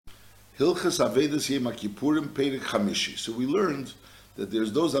Hilchas Avedas Yom Kippurim Perek Chamishi. So we learned that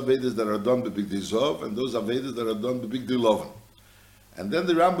there's those Avedas that are done b'Big Zov and those Avedas that are done b'Big Loven. And then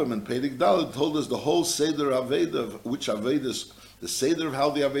the Rambam in Perek Dalet told us the whole Seder Aveda, of which Avedas, the Seder of how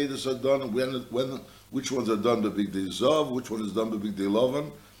the Avedas are done, and which ones are done b'Big Zov, which one is done b'Big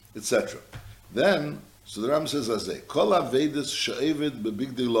Loven, etc. Then, so the Rambam says as they, Kol Avedas She'eved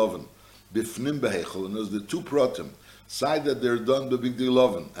b'Big Loven, Bifnim Behechel, and there's the two Protim, side that they're done b'Big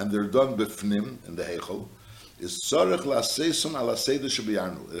Loven, and they're done Bifnim, in the Hechel, is Tzorech La'aseisun ala Seder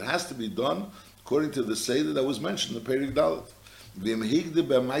Shebiyarnu. It has to be done according to the Seder that was mentioned in the Perek Dalet.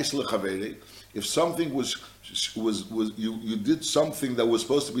 If something was you did something that was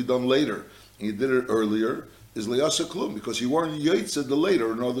supposed to be done later and you did it earlier, is leyasa klum, because you weren't yotze the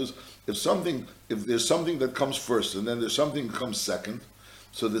later. In others, if there's something that comes first and then there's something that comes second,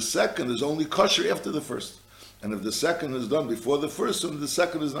 so the second is only kosher after the first, and if the second is done before the first one, the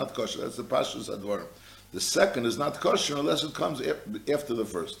second is not kosher. That's the pashtus advarim. The second is not kosher unless it comes after the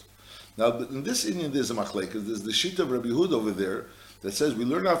first. Now, in this Indian, there's a machlekes. There's the sheet of Rabbi Yehuda over there that says, we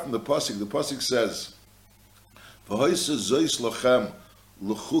learn out from the pasuk. The pasuk says, "V'hoyse zois lochem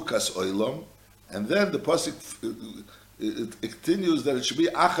l'chukas oilam," and then the pasuk it continues that it should be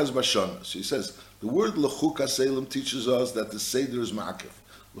achaz bashana. So he says the word l'chukas oilam teaches us that the seder is ma'akif.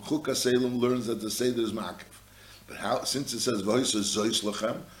 L'chukas oilam learns that the seder is ma'akif. But how? Since it says "V'hoyse zois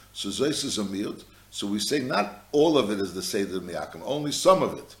lochem," so zois is a miyut. So we say not all of it is the seder miyakim, only some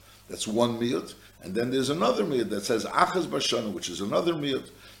of it. That's one miyut, and then there's another miyut that says achaz bashana, which is another miyut.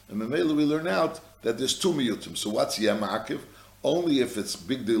 And Memela we learn out that there's two miyutim. So what's yem akiv? Only if it's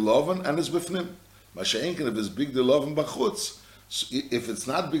big diloven and it's bifnim. Masha'enkin if it's big diloven bachutz. So if it's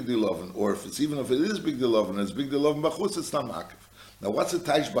not big diloven, or if it is big diloven and it's big diloven bachutz, it's not akiv. Now what's a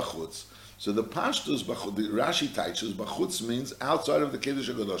taich bachutz? So the pashtus bachutz, the Rashi taiches bachutz means outside of the Kiddush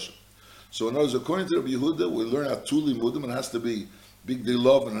HaKadoshim. So in other words, according to Rabbi Yehuda, we learn out two limudim, and it has to be big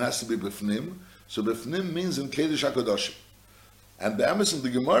dilov and it has to be bifnim. So bifnim means in Kiddush HaKadoshim. And the Amos in the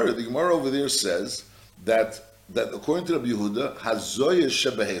Gemara over there says that according to Rabbi Yehuda, hazoyah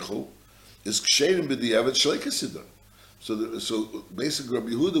shebehechel is ksherim b'diavad shleikasidon. So basically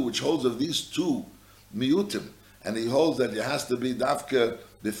Rabbi Yehuda, which holds of these two miyutim, and he holds that it has to be dafke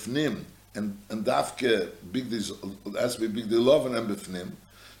bifnim and dafke has to be big dilov and bifnim.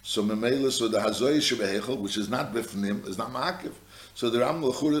 So memela, so the hazoyah shebehechel, which is not bifnim, is not ma'akiv. So the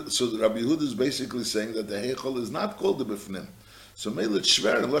Rabbi Yehuda is basically saying that the Heichel is not called the Bifnim. So Meilit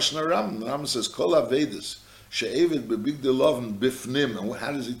Shver and Lashon Ram, the Ram says Kol Avedas she'evid bebig delovin Bifnim, and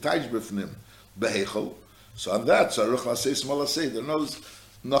how does he touch Bifnim? Beheichel. So on that, Tzarech Lasei Smal Lasei, there knows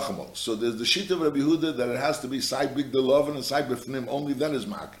Nachamol. So there's the sheet of Rabbi Yehuda that it has to be side big delovin and side Bifnim. Only then is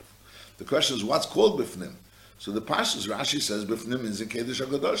Ma'akiv. The question is, what's called Bifnim? So the Pashas Rashi says Bifnim means in Kedesh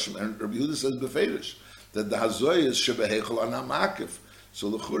HaKadoshim, and Rabbi Yehuda says Beferish, that the hazoy is shebehechel are not ma'akif. So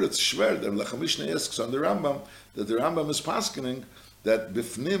l'chur it's shver. The Lachamishna asks on the Rambam that the Rambam is paskening that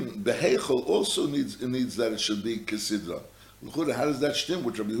bifnim behechel also needs that it should be kesidra. L'chur, how does that stem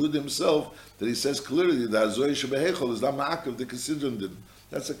with Rabbi Yehuda himself that he says clearly the hazoy shebehechel is not ma'akif, the kesidra didn't.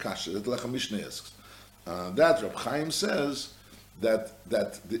 That's a kasha that Lachamishna asks. That Rab Chaim says that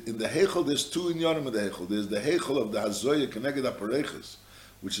in the hechel there's two inyanim of the hechel. There's the hechel of the hazoy keneged aparechus,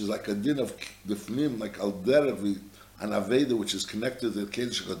 which is like a din of bifnim, like al derech an aveda, which is connected to the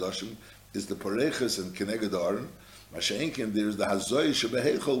Kiddush HaKadoshim, is the pareches and keneged aron. Masha'enkin, there's the hazoy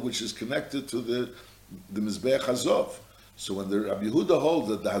shebehechel, which is connected to the mizbeach hazov. So when the Rabbi Yehuda holds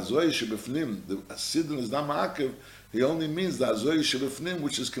that the hazoy shebefnim, the sidon is not ma'akiv, he only means the hazoy shebefnim,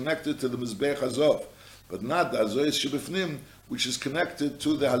 which is connected to the mizbeach hazov, but not the hazoy shebefnim, which is connected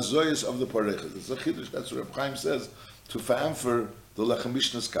to the hazoyes of the pareches. It's a chiddush. That's what Reb Chaim says to fa'amfer the Lechem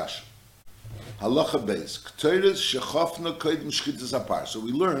Mishnah's Kasha. Halacha Beis. K'teres shechofna koidim shchitzas hapar. So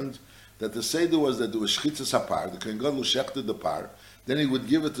we learned that the Seder was that there was shchitzas hapar. The Kohen Gadol shechted the par. Then he would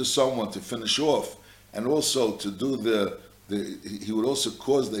give it to someone to finish off, and also to do he would also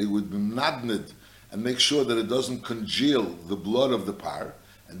cause that he would be madnid and make sure that it doesn't congeal the blood of the par.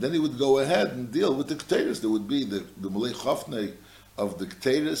 And then he would go ahead and deal with the k'teres. There would be the malei chofnei of the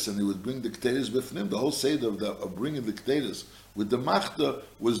k'teres, and he would bring the k'teres b'fnim. The whole Seder of bringing the k'teres with the machta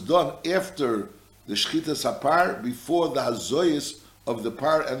was done after the shchitas hapar, before the hazoyis of the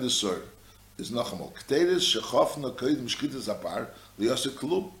par and the sword. Is nachamol k'teres shechofna koidim shchitas hapar liyaseh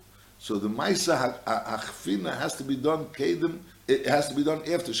klum. So the ma'isa hachfina has to be done kedim. It has to be done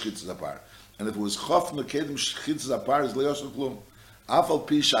after shchitas hapar. And if it was chofna kedim shchitas hapar, is liyaseh klum. Afal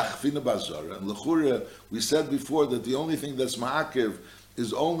pi shachfina bazara. And lechura, we said before that the only thing that's ma'akev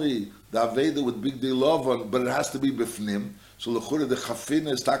is only the aveda with big dilovan, but it has to be bifnim. So l'chura the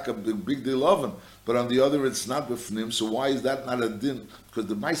chafina is taka big deal oven, but on the other it's not b'fnim. So why is that not a din? Because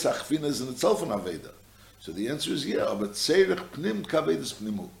the ma'isa chafina is in itself an aveda. So the answer is yeah, but seirich pnim kavedas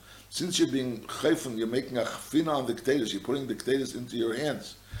pnimu. Since you're being chayfun, you're making a chafina on the ktedes, you're putting the ktedes into your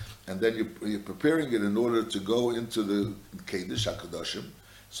hands, and then you're preparing it in order to go into the kedesh hakadoshim.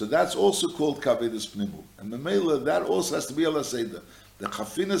 So that's also called kavedas pnimu. And memela, that also has to be ala seder. The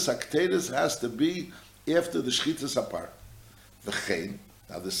chafinas haktedes has to be after the shchitas apar. V'chein.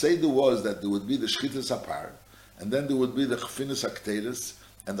 Now the seder was that there would be the shchitas apar, and then there would be the chafinas haktedes,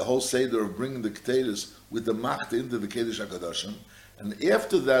 and the whole seder of bringing the ktedes with the machta into the kedesh hakadoshim. And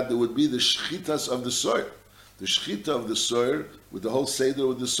after that, there would be the shchitas of the soir, the shchita of the soir with the whole seder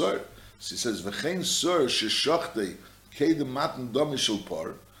with the soir. So he says, "V'chein soir sheshochtei kedem matan domishel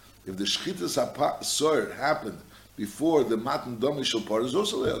par." If the shchitas soir happened before the matan domishel par, is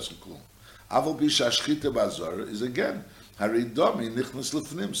also le'asim klum. Aval bisha shchita bazar is again haridomi nichnas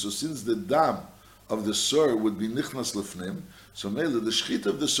lefnim. So since the dam of the soir would be nichnas lefnim, so mele the shchita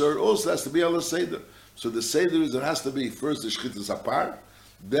of the soir also has to be ala seder. So the seder is, there has to be first the shchitas apar,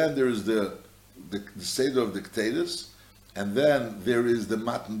 then there is the seder of the ktedes, and then there is the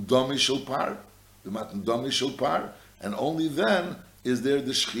matan domishel par, and only then is there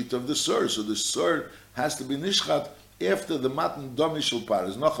the shchita of the sur. So the sur has to be nishchat after the matan domishel par.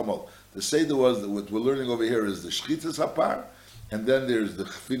 Is nachamol. The seder was, what we're learning over here is the shchitas apar, and then there's the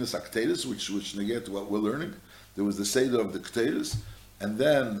chafinas aktedes, which negate what we're learning. There was the seder of the ktedes, and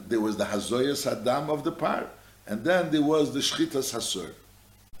then there was the hazoyas hadam of the par, and then there was the shchitas hasur.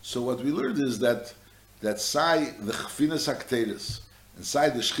 So what we learned is that sai the chafinas haktedes, and sai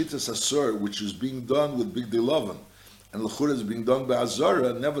the shchitas hasur, which is being done with big dilovan, and l'chura is being done by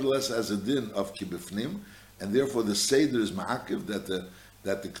azara, nevertheless has a din of kibifnim, and therefore the seder is ma'akiv, that the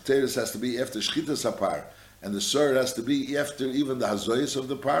ktedes has to be after shchitas hapar, and the sur has to be after even the hazoyas of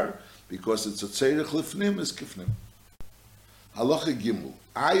the par, because it's a tzerich lifnim is kifnim. Halacha Gimel.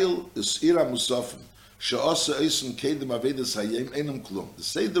 Ayil is ira musafim. She'asa eisum kedem avedas hayem enum klum. The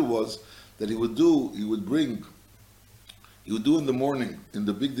seder was that he would do in the morning, in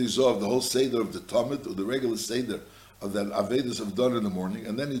the big dizov, the whole seder of the Talmud, or the regular seder of that avedas have done in the morning,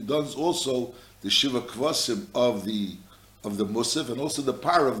 and then he does also the shiva kvasim of the musaf, and also the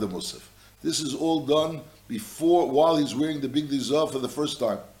par of the musaf. This is all done while he's wearing the big dizov for the first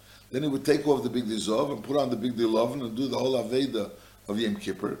time. Then he would take off the big dizov and put on the big dilovan and do the whole aveda of Yom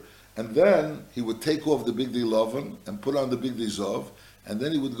Kippur. And then he would take off the big dilovan and put on the big dizov. And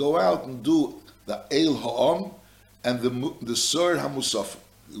then he would go out and do the eil ha'am and the sur hamusaf.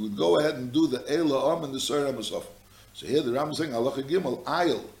 He would go ahead and do the eil ha'am and the sur hamusaf. So here the Ram is saying, Halacha Gimel,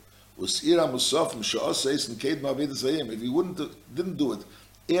 ayil was ira musafim she'as eis and keid ma'aveda sayim. If he didn't do it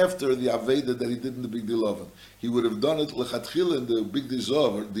after the aveda that he did in the big dilovan, he would have done it lechatchila in the big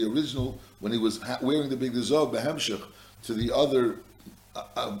dizov, or the original, when he was wearing the big dizov behemshech to the other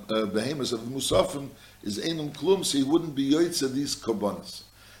behemoths of the musafim, is enum klum, so he wouldn't be yoytze these korbanos.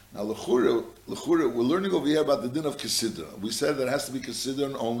 Now l'chura, we're learning over here about the din of kesidra. We said that it has to be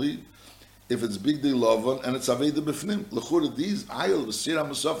kesidra only if it's big dilovan and it's aveda b'fnim. L'chura, these ayil v'sira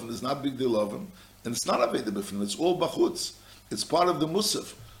musafim is not big dilovan and it's not aveda b'fnim. It's all bachutz. It's part of the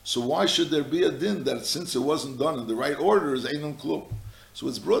musaf. So why should there be a din that since it wasn't done in the right order is einun klum? So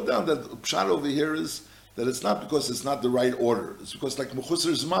it's brought down that pshat over here is that it's not because it's not the right order. It's because like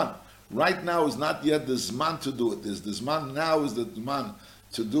mechusar zman. Right now is not yet the zman to do it. The zman now is the zman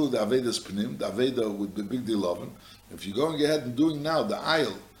to do the avedas pnim, the aveda with the big dilovan. If you're going ahead and doing now the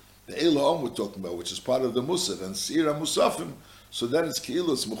ayil, the eilom we're talking about, which is part of the musaf, and sira musafim, so then it's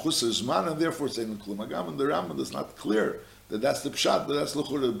keilos mechusar zman, and therefore it's einun klum. Agam and the Rambam is not clear that's the pshat, but that's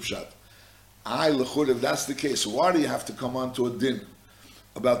l'chura the pshat. L'chura, if that's the case, why do you have to come on to a din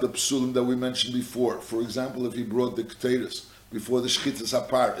about the psulim that we mentioned before? For example, if he brought the keteiros before the shchitas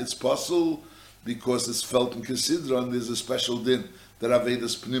apar, it's possible because it's felt in Kesidron, there's a special din that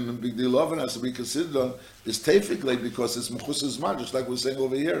avedas pnim and big dilovan has to be considered on, is tefikle because it's mechusar zman, just like we're saying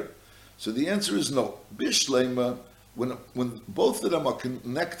over here. So the answer is no. Bishleima, when both of them are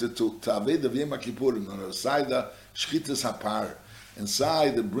connected to aveda of Yom Kippurim, on our side shchitas hapar, and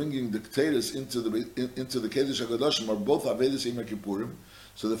side the bringing the keteiros into the kedesh hakadoshim are both avedas Yom Kippurim.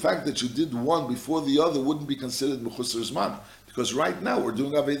 So the fact that you did one before the other wouldn't be considered mechusar zman, because right now we're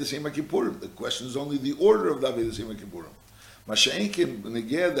doing avedas Yom Kippurim. The question is only the order of the avedas Yom Kippurim. Masha'enkim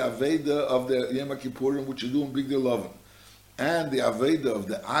negeh the aveda of the Yom Kippurim, which you do in big dilovan, and the aveda of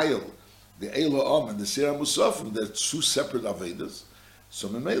the ayil, the eil ha'am and the sira musafim, they're two separate avedas. So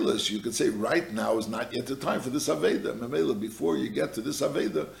memela, you could say right now is not yet the time for this aveda. Memela, before you get to this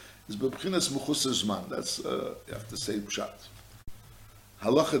aveda, is bebchinas mechusar zman. That's you have to say pshat.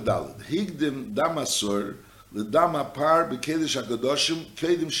 Halacha daled. Higdim dam asur l'dam apar b'kedesh hakadoshim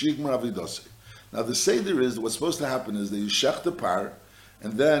kedim shigmar avidosei. Now the seder is what's supposed to happen is that you shech the par,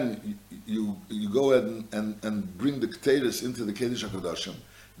 and then you go ahead and bring the keteiros into the kedesh hakadoshim.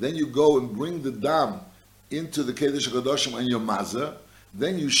 Then you go and bring the dam into the kedesh hakadoshim and your mazah.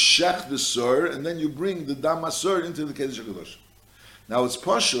 Then you shech the sur, and then you bring the dam asur into the kedesh hakadoshim. Now it's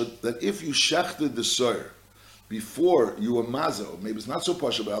pashut that if you shechted the sur before you were mazah, maybe it's not so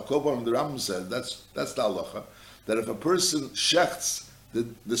pashut, but Al Kol the Rambam says that's the halacha, that if a person shechts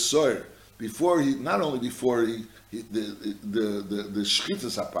the sur before he, not only before the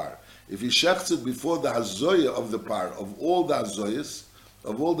shchitas apar, if he shechts it before the hazoya of the par, of all the hazoyas,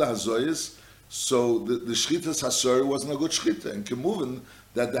 so the shchitas hasor wasn't a good shchita, and kemuven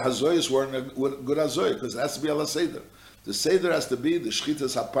that the hazoyas weren't a good hazoya, because it has to be ala seder. The seder has to be the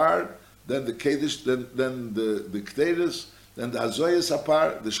shchitas apar, then the kedesh, then the keteiros, then the hazoyas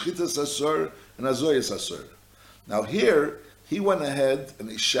apar, the shchitas hasor, and hazoyas hasor. Now here, he went ahead and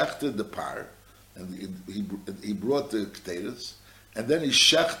he shechted the par, and he brought the keteiros, and then he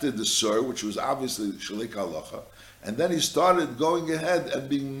shechted the sur, which was obviously shalik halacha, and then he started going ahead and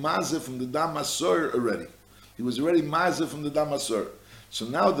being mazeh from the dam asur already. He was already mazeh from the dam asur. So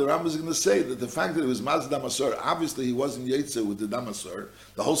now the Rambam is going to say that the fact that it was mazeh dam asur, obviously he wasn't yetzer with the dam asur.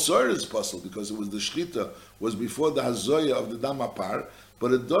 The whole sur is possible because it was the shchita was before the hazoya of the dam apar,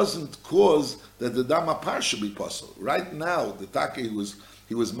 but it doesn't cause that the dam apar should be possible. Right now, the taki was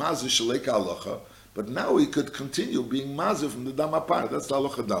mazeh shalek halacha, but now he could continue being mazeh from the dam apar. That's the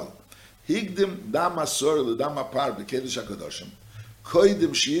halacha dal. Higdim dam asur le dam apar b'kedesh hakadoshim. Koidim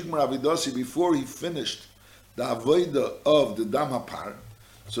sheigmar avidosi, before he finished the avodah of the dam apar.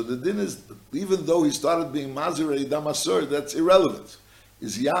 So the din is, even though he started being mazeh dam asur, that's irrelevant.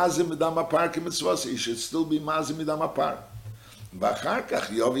 Is yazim dam apar k'mitzvos? He should still be mazeh dam apar. B'acharkach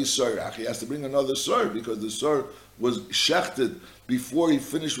yovi sorach. He has to bring another sor because the sor was shechted before he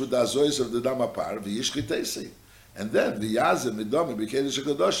finished with the azoyos of the dam apar. V'yishchitesi. And then the yazim midami b'kedesh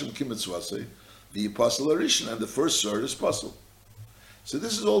hakadoshim k'mitzvosei, the apostle Arishan, and the first sur is possible. So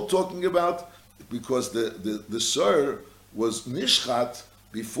this is all talking about because the sur was nishchat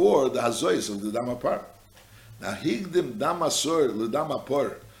before the hazoyos of the dam apar. Now higdim dam asur l'dam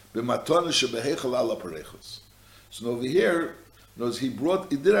apar b'matona shebehechel ala parechos. So over here, knows he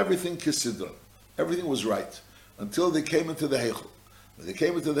did everything kisidron. Everything was right until they came into the hechel. When they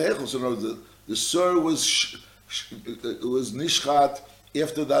came into the hechel, so the sur was nishchat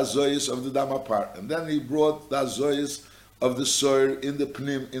after the azoyos of the dam apar, and then he brought the azoyos of the sur in the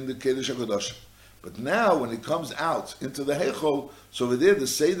pnim, in the kedesh hakadoshim. But now, when he comes out into the hechol, so over there the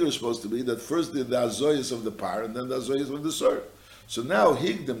seder is supposed to be that first did the azoyos of the par, and then the azoyos of the sur. So now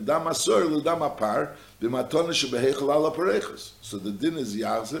higdim dam asur l'dam apar b'matona shebehechel ala parechos. So the din is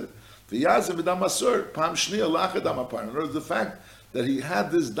yazeh, v'yazeh v'dam asur pam shniya lachet dam apar. In other words, the fact that he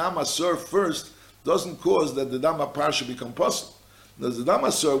had this dam asur first doesn't cause that the dam apar should become possible. There's the dam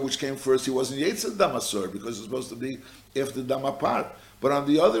asur which came first. He wasn't yetzer dam asur because it's supposed to be after dam apar. But on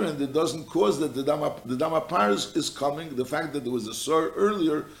the other end, it doesn't cause that the dam apar is coming. The fact that there was a sur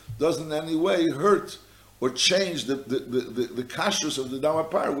earlier doesn't in any way hurt or change the kashrus of the dam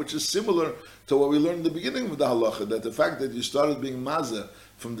apar, which is similar to what we learned in the beginning of the halacha, that the fact that you started being mazeh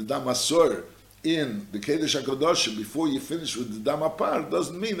from the dam asur in the kedesh hakadoshim before you finish with the dam apar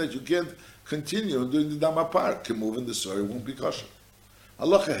doesn't mean that you can't continue doing the dam apar. Kemuv in the sur won't be kosher.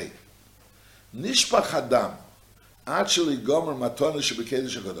 Halacha hey, nishpach hadam actually gomer matona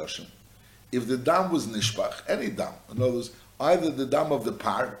shebekedesh hakadoshim. If the dam was nishpach, any dam, in other words, either the dam of the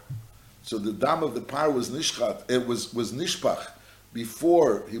par. So the dam of the par was nishchat, it was nishpach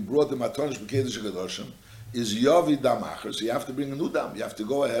before he brought the matonish b'kedesh hakadoshim, is yavi dam acher. So you have to bring a new dam. You have to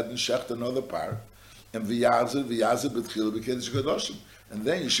go ahead and shecht another par, and v'yazeh b'tchila b'kedesh hakadoshim, and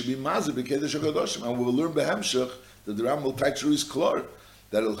then you should be mazeh b'kedesh hakadoshim. And we'll learn behemshech that the Ram will take through his klor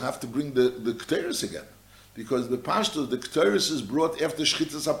that he'll have to bring the keteiros again, because the pashto, the keteiros is brought after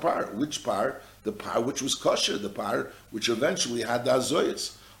shchitas apar. Which par? The par which was kosher, the par which eventually had the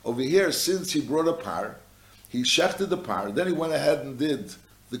azoyos. Over here, since he brought a par, he shechted the par, then he went ahead and did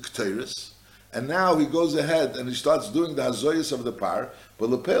the keteiros, and now he goes ahead and he starts doing the hazoyos of the par, but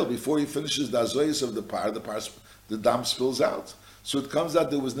lepel, before he finishes the hazoyos of the dam spills out. So it comes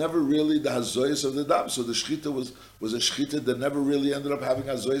out there was never really the hazoyos of the dam, so the shchita was a shchita that never really ended up having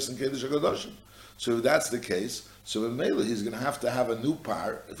hazoyos in kedesh hakadoshim. So if that's the case, so in Mela he's going to have a new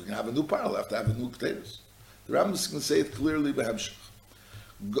par. If he can have a new par, he'll have to have a new keteiros. The Rambam is going to say it clearly behemshech.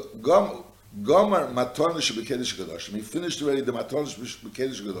 Gomer matonish b'kedesh kadoshim. He finished already the matonish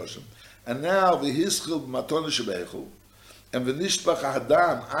b'kedesh kadoshim, and now the hischil matonish b'eichel, and the nishbach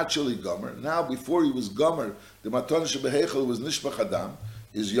hadam actually gomer. Now before he was gomer, the matonish b'eichel was nishbach hadam.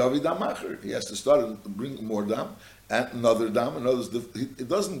 Is yavi damacher. He has to start and bring more dam and another dam. It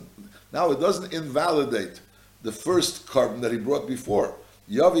doesn't invalidate the first carbon that he brought before.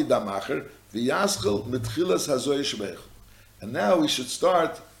 Yavi damacher v'yaschel mitchilas hazoy shebeichel. And now we should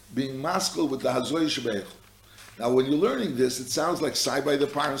start being maskil with the hazoy shebeichel. Now, when you're learning this, it sounds like sai by the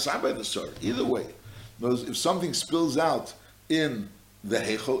par and sai by the sword. Either way, if something spills out in the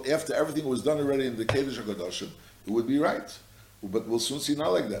heichel after everything was done already in the kedesh hakadoshim, it would be right. But we'll soon see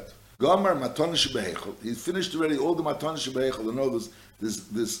not like that. Gomer matonish behechel. He finished already all the matonish behechel. You know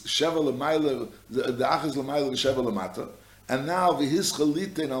this sheva l'mayla, the achas l'mayla v'sheva l'mata. And now v'his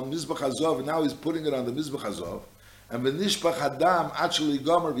chalitein al mizbach hazov. And now he's putting it on the mizbach hazov. And v'nishbach hadam actually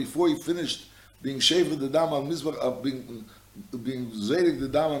gomer before he finished being shaved the dam al mizbach, being zayrik the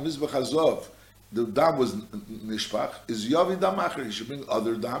dam al mizbach hazov. The dam was nishbach. Is yavi damacher. He should bring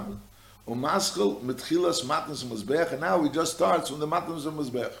other dam. Umaskal mitchilas matnas mizbech. And now he just starts from the matnas of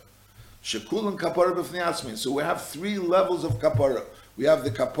mizbech. Shekulan kapara b'fnei atzmin. So we have three levels of kapara. We have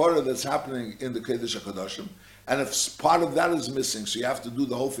the kapara that's happening in the Kedesh HaKadoshim, and if part of that is missing, so you have to do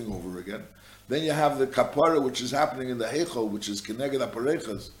the whole thing over again. Then you have the kapara which is happening in the Heichel, which is Keneged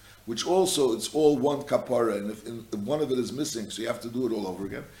HaParechas, which also, it's all one kapara, and if one of it is missing, so you have to do it all over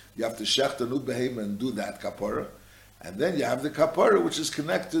again. You have to shech the nud behema and do that kapara. And then you have the kapara which is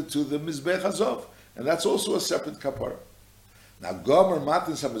connected to the Mizbech Hazov, and that's also a separate kapara. Now, Gomer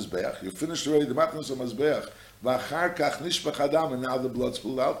Matins HaMizbeach, you finished already the Matins HaMizbeach, V'achar kach nishbach adam, and now the blood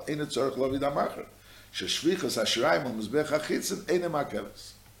spilled out, Ein tzorich lo vidamacher. Sheshvichas hashirayim HaMizbeach HaChitzin, Ein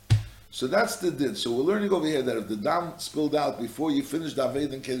makeves. So that's the din. So we're learning over here that if the dam spilled out before you finish the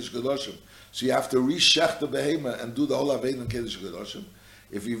Aved and Kedesh Kedoshim, so you have to re-shech the behema and do the whole Aved and Kedesh Kedoshim.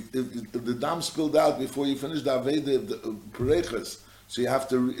 If the dam spilled out before you finish the Aved the Perechas, so you have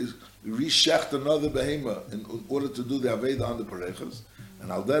to re-shecht another behema in order to do the Aveda on the Perechas.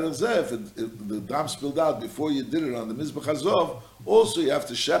 And al derech zeh, if the dam spilled out before you did it on the Mizbech Hazov, also you have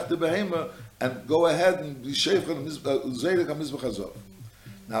to shecht the behema and go ahead and be sheich on Zerek on Mizbech Hazov.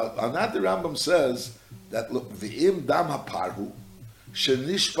 Now, on that the Rambam says that, look, v'im dam haparhu,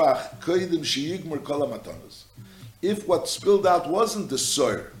 shenishpach koidim sheyigmar kol hamatanos. If what spilled out wasn't the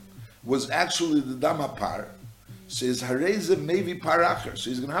soir, was actually the dam hapar, says hareze maybe paracher, so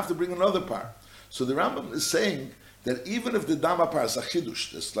he's going to have to bring another par. So the Rambam is saying that even if the dama par is a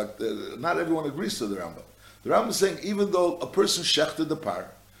chidush, it's like not everyone agrees to the Rambam. The Rambam is saying even though a person shechted the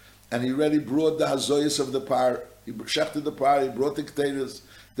par, and he already brought the hazoyas of the par, he shechted the par, he brought the kteres,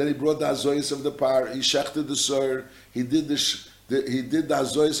 then he brought the hazoyas of the par, he shechted the sor, he did the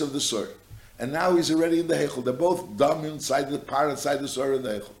hazoyas of the sor, and now he's already in the heichel. They're both dam inside the par, inside the sor in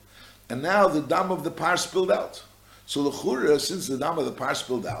the heichel, and now the dam of the par spilled out. So the chura, since the dam of the par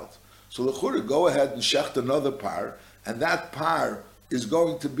spilled out, so the chura go ahead and shecht another par, and that par is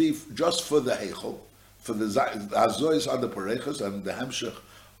going to be just for the heichel, for the hazois on the parechas and the hemshech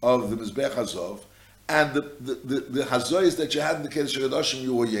of the mizbech hazov, and the hazois that you had in the Kedesh HaKadoshim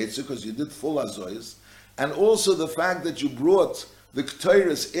you were yetzer because you did full hazois, and also the fact that you brought the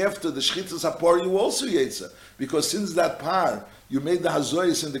ketores after the shchitas hapar you also yetzer, because since that par you made the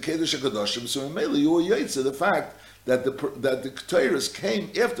hazois in the Kedesh HaKadoshim, so in Mele you were yetzer the fact that the ketores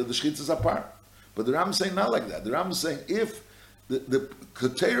came after the shchitas apart. But the Ram is saying not like that. The Ram is saying if the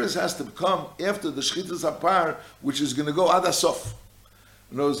ketores has to come after the shchitas apart, which is going to go ad asof.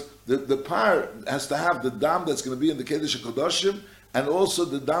 In other words, the par has to have the dam that's going to be in the Kedesh HaKadoshim and also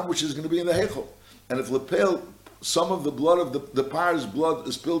the dam which is going to be in the heichel. And if lepel, some of the blood of the par's blood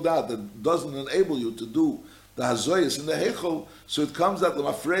is spilled out that doesn't enable you to do the hazoyas in the heichel, so it comes that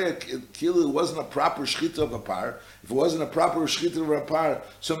l'mafreya kilo wasn't a proper shchita of a par. If it wasn't a proper shchita of a par,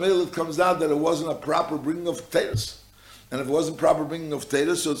 so maybe it comes out that it wasn't a proper bringing of teres. And if it wasn't proper bringing of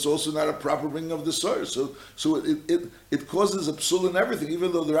teres, so it's also not a proper bringing of the soil. So it causes a psul in everything,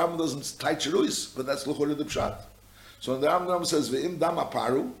 even though the Rambam doesn't tie cheruis, but that's l'chorah the pshat. So the Rambam says ve'im dam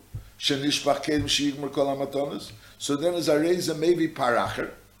aparu shenishpach kedim sheyigmar kol hamatonos. So then is a reza maybe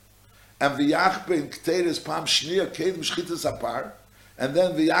paracher. And v'yachbe in kteres pam shniya kedim shchitas apar, and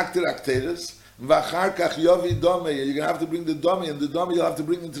then v'yakter akteres, v'achar kach yovi dome, you're going to have to bring the dome, and the dome you'll have to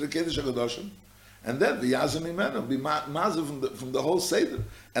bring into the Kedesh HaKadoshim, and then v'yazim imenu, be maziv from the whole Seder,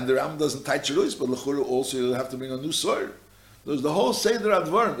 and the Ram doesn't tie cheruis, but l'chura also you'll have to bring a new soil. There's the whole Seder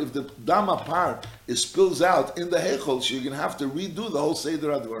Advarim, if the dam apar spills out in the heichol, so you're going to have to redo the whole Seder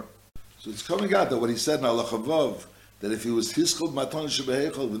Advarim. So it's coming out that what he said in Alachavav, that if he was hiskol matan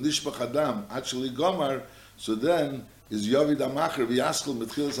shebehechol v'nishbach adam actually gomar, so then is yavid amacher v'yaskol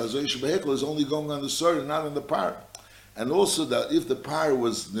mitchilas hazoy shebehechol is only going on the sword and not on the par. And also that if the par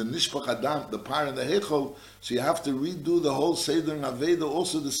was the nishbach adam, the par and the hechol, so you have to redo the whole seder and aveda,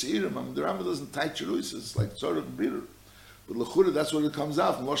 also the seirim. I mean, the Rambam doesn't tie cheruis, it's like sort of bitter. But l'chura, that's what it comes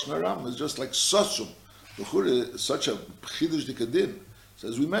out from Lashon HaRambam. It's just like sosum. L'chura is such a chidush dikadin. So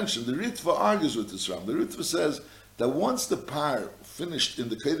as we mentioned, the Ritva argues with this Rambam. The Ritva says that once the par finished in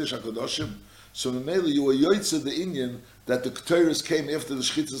the Kodesh HaKadoshim, so Memele you were yoytze the Inyan that the Ketores came after the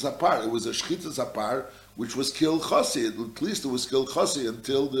Shchitzas HaPar. It was a Shchitzas HaPar which was killed Chossi. At least it was killed Chossi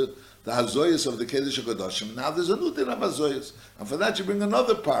until the Hazoyas of the Kodesh HaKadoshim. Now there's a new din of Hazoyas. And for that you bring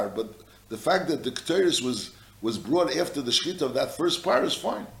another par. But the fact that the Ketores was brought after the Shchita of that first par is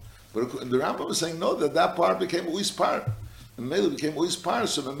fine. But the Rambam was saying no, that par became Uis par. And Mele became Uis par,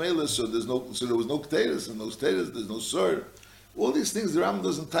 so Mele, so there was no Ketores, and those Ketores, there's no Sur. All these things the Rambam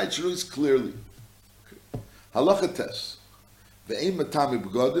doesn't tie Cheruis clearly. Halacha tes. Ve'ein matami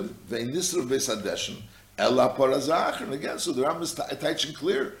b'godim, ve'ein nisra v'esadeshin, ela parazah and again, so the Rambam is teaching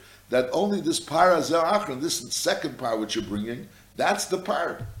clear that only this parazah this second par which you're bringing, that's the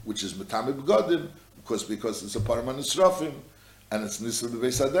par, which is matami b'godim, because it's a paraman nisrafim, and it's nisra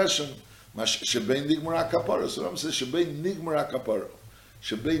v'esadeshin, shebein nigmar kapara. So Rambam says shebein nigmar kapara.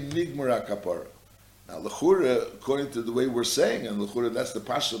 Shebein nigmar kapara. Now, l'chura, according to the way we're saying, and l'chura, that's the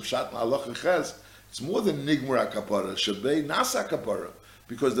pasuk of Shat Halacha Ches, it's more than nigmar kapara, shebei nasa kapara,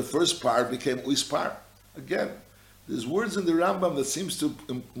 because the first par became uis par. Again, there's words in the Rambam that seems to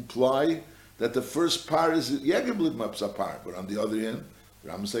imply that the first par is yegiblik mapsa par, but on the other hand, the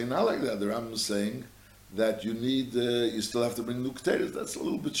Rambam is saying not like that. The Rambam is saying that you need, you still have to bring nukteres. That's a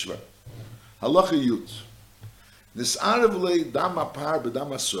little bit shver. Halacha yut. Nis'arev le dama par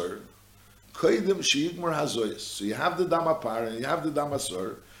b'dama sur, koidim she'yigmar hazoyis. So you have the dama par and you have the dama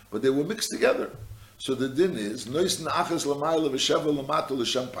sur, but they were mixed together. So the din is nois na'achas l'mayla v'sheva l'mata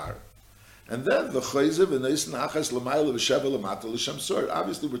l'shem par, and then the choyzev and nois na'achas l'mayla v'sheva l'mata l'shem sur.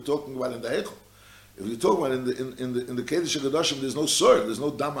 Obviously, we're talking about in the hechel. If you're talking about in the Kodesh HaKadoshim, there's no sur, there's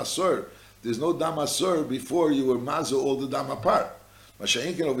no dama sur, there's no dama sur before you were mazel all the dama par.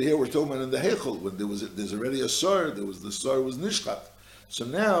 Masha'inkin over here we're talking about in the hechel when there's already a sur, the sur was nishchat. So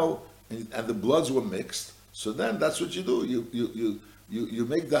now and the bloods were mixed. So then that's what you do. You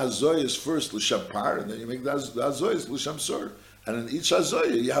make the hazoyas first l'shem par, and then you make the hazoyas l'shem sur. And in each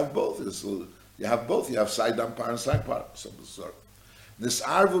hazoya you have both. You have both. You have side dam par and side par. This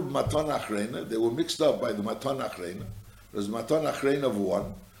arvu matan achreina, they were mixed up by the matan achreina. There's matan achreina of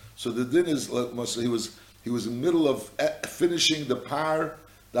one. So the din is he was in the middle of finishing the par,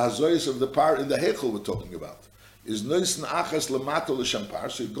 the hazoyas of the par in the hechel we're talking about. Is noisen achas lamata l'shem par.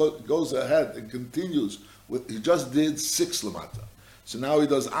 So he goes ahead and continues with. He just did 6 lamata. So now he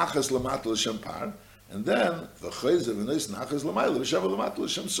does achas lamata l'shem par, and then the chayzev and noisen achas lamayla v'sheva lamata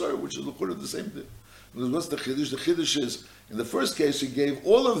l'shem sur, which is the same thing. What's the chiddush? The chiddush is in the first case he gave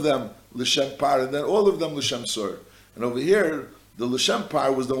all of them l'shem par, and then all of them l'shem sur. And over here the l'shem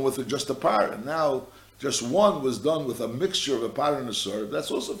par was done with just a par, and now just one was done with a mixture of a par and a sur.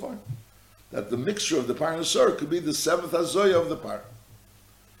 That's also fine. That the mixture of the par and the sur could be the 7th hazoya of the par.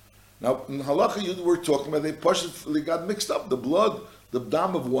 Now in halacha yud we're talking about they got mixed up. The blood, the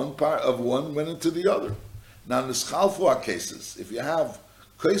dam of one went into the other. Now in the schalfua cases, if you have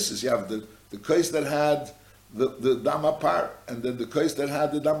cases, you have the case that had the dama par, and then the case that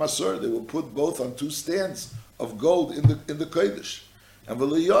had the dama sur. They will put both on 2 stands of gold in the kodesh. And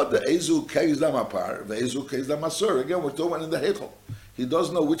v'liyoda ezu keis dama par, ve'ezu keis dama sur. Again, we're talking about in the hechel. He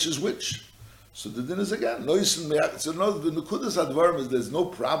doesn't know which is which. So the din is again. So no, the nekudas advarim is there's no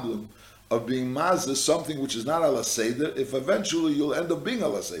problem of being mazah something which is not ala seder if eventually you'll end up being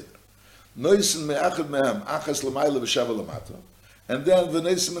ala seder. Noisen me'achad mehem achas l'mayla v'sheva l'mata, and then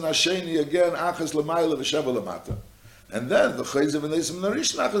v'neisim and hasheni again achas l'mayla v'sheva l'mata, and then the chayzev v'neisim and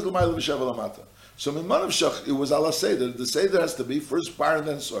harish achas l'mayla v'sheva l'mata. So in manav shach it was ala seder. The seder has to be first par and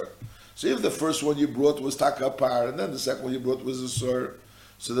then sur. So if the first one you brought was taka par and then the second one you brought was a sur,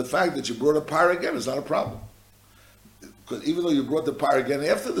 so the fact that you brought a par again is not a problem. Because even though you brought the par again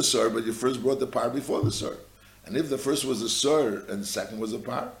after the sur, but you first brought the par before the sur. And if the first was a sur and the second was a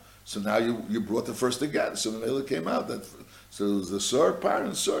par, so now you brought the first again. So when it came out, so it was the sur, par,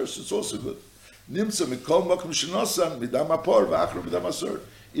 and sur, so it's also good. Nimtza mikol makom shenosan midam apor v'achro midam asur.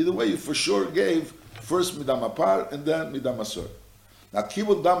 Either way, you for sure gave first midam apar and then midam asur. Now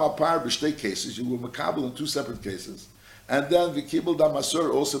kibul dam apar b'shtei cases, you were makabel in 2 separate cases. And then the kibul dam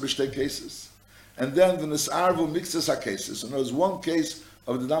asur also b'shtei cases. And then the nisarvu mixes cases. And there was one case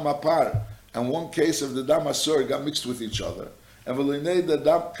of the dam apar, and one case of the dam asur got mixed with each other. And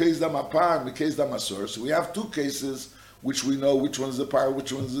the case dam apar and the case dam asur. So we have two cases which we know which one is the par,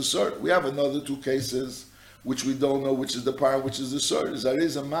 which one is the sur. We have another two cases which we don't know which is the par, which is the sur.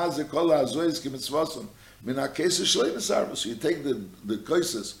 Zariz amaze kol ha'azoyis kimitzvasum min ha'keses shlei nesarvu. So you take the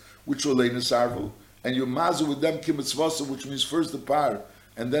cases which are lei nesarvu, and you mazel with them kimitzvasum, which means first the par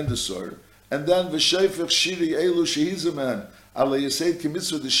and then the sur. And then v'shefech shiri elu shehizaman ala yesed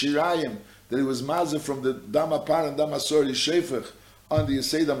kimitzvah the shirayim, that it was mazel from the dam apar and dam asur yeshefech on the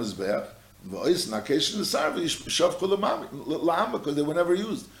yesed hamizbeach. Because they were never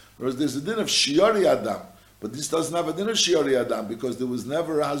used. Whereas there's a din of shiori adam, but this doesn't have a din of shiori adam because there was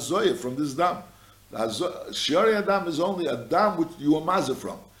never a hazoyah from this dam. Shiori adam is only a dam which you were mazah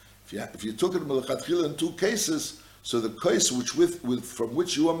from. If you took it melachatchila in two cases, so the case from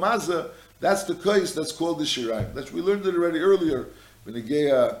which you were mazah, that's the case that's called the shirayim. That's we learned it already earlier. When he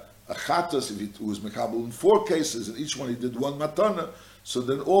gave a chatas, if he was mekabel in 4 cases, and each one he did 1 matana. So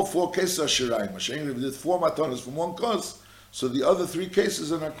then all 4 cases are shirayim. Mashiach if he did 4 matanas from 1 cause, so the other 3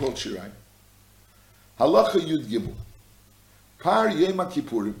 cases are not called shirayim. Halacha Yud Gimel. Par Yom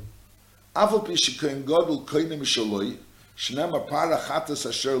Kippurim. Afal pi shekohen gadol koine mishaloi. Shnema par achatas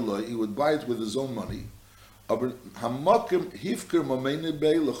asher loi. He would buy it with his own money. Aber hamakim hifker mamene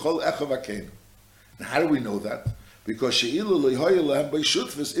bei lechol echav hakein. And how do we know that? Because she'ilu lehoya lehem by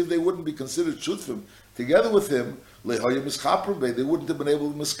shutfis, if they wouldn't be considered shutfim together with him, lehoya mischaper bei, they wouldn't have been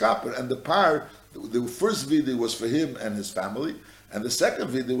able to mischaper. And the par, the first vidi was for him and his family, and the second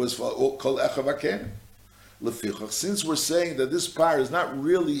vidi was for kol echav hakein. Lefichach, since we're saying that this par is not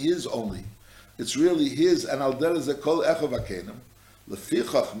really his only, it's really his, and al derez a kol echav hakeinim.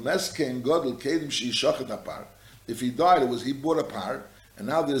 Lefichach meskein gadol kedim sheishachet apar. If he died, it was he bought a par, and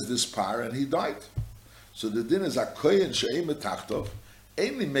now there's this par, and he died. So the din is a kohen she'em etachtov,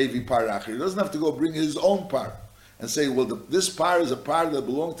 ainly maybe par acher. He doesn't have to go bring his own par and say, well, this par is a par that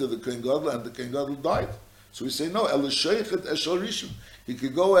belonged to the kohen gadol, and the kohen gadol died. So we say no. El sheichet eshel rishon. He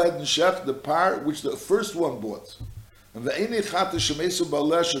could go ahead and shech the par which the first one bought. And the einei chata shemesu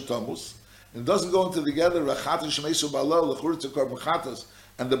ba'aleh shetamus. And it doesn't go into together rachata shemesu ba'aleh lechuritz korban chatas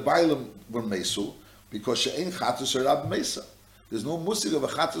and the bailam were mesu because she'ein chatas harab mesa. There's no musig of a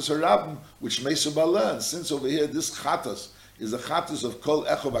chatas harabim which mesu ba'aleh. And since over here this chatas is the chatas of kol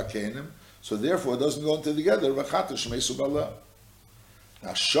echav hakenim, so therefore it doesn't go into together rachata shemesu ba'aleh.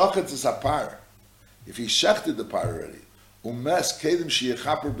 Now shochet is a par. If he shechted the par already. Umes kedim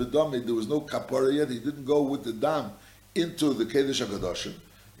sheyechaper b'dami, there was no kapara yet. He didn't go with the dam into the kedesh hakadoshim.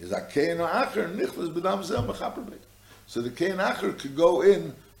 Is a kein acher nichlas b'dam zeh mechaper beit. So the kein acher could go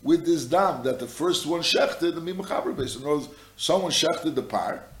in with this dam that the first one shechted and be mechaper beit. So in other words, someone shechted the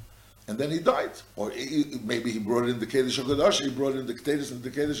par, and then he died, or maybe he brought in the kedesh hakadoshim. He brought in the kedesh and the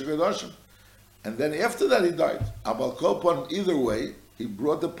kedesh hakadoshim, and then after that he died. Abal kolpon, either way, he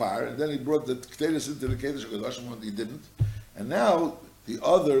brought the par, and then he brought the kedesh into the kedesh hakadoshim when he didn't. And now the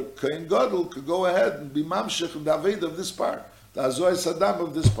other kohen gadol could go ahead and be mamshech in the aved of this par, the azoy sadam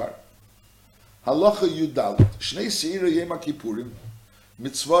of this par. Halacha Yudal, Shnei Seira Yom Kippurim,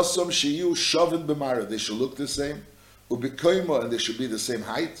 mitzvasom sheyu shavin b'mara. They should look the same. Ubikoimo, and they should be the same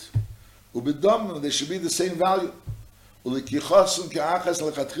height. Ubidom, and they should be the same value. Ulikichasun ke'achas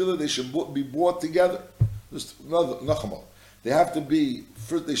lechatchila, they should be bought together. Just nachamol. They have to be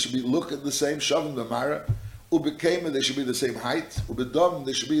first. They should be look at the same shavin b'mara. Ubekema, they should be the same height. Ubedom,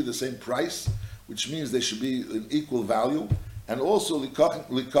 they should be the same price, which means they should be in equal value. And also,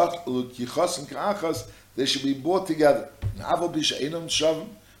 likichas and ka'achas, they should be bought together. But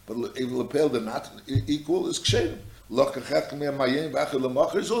if lapel they're not equal, is ksherim.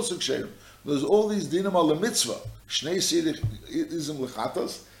 Is also ksherim. There's all these dinim al mitzvah. Shnei sirich ism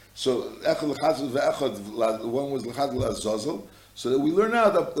lechatas. So echad lechatas ve'echad, one was lechat lazazel. So that we learn now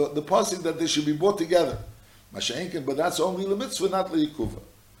that the passing that they should be bought together. But that's only the mitzvah, not leikuva.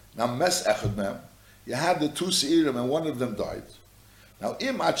 Now, mes echad mem, you had the 2 seirim and one of them died. Now,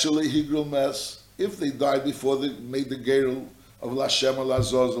 im actually higril mes, if they died before they made the geril of Lashem or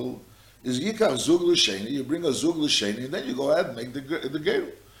Lazozel, is yikach zug l'sheni, you bring a zug l'sheni, and then you go ahead and make the geril.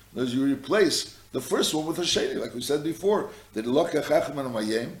 As you replace the first one with a sheni, like we said before, the lokach echem and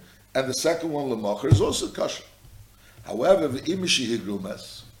mayem, and the second one l'macher is also kosher. However, the imishi higril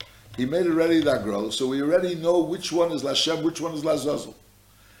mes, he made already that grow, so we already know which one is Lashem, which one is Lazazel.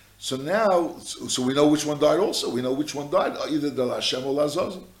 So now, so we know which one died also. We know which one died, either the Lashem or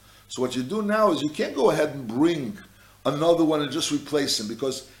Lazazel. So what you do now is you can't go ahead and bring another one and just replace him,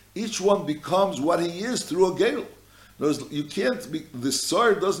 because each one becomes what he is through a geril. You can't be, the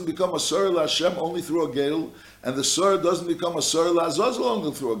sar doesn't become a sar Lashem only through a geril, and the sar doesn't become a sar Lazazel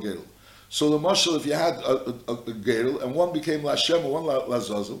only through a geril. So the mashal, if you had a gerel and one became Lashem and one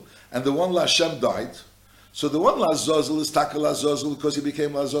Lazazel, and the one Lashem died, so the one Lazazel is Taka Lazazel because he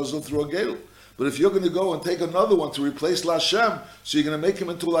became Lazazel through a gerel. But if you're going to go and take another one to replace Lashem, so you're going to make him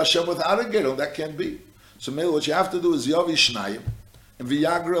into Lashem without a gerel, that can't be. So what you have to do is Yavi Shnayim and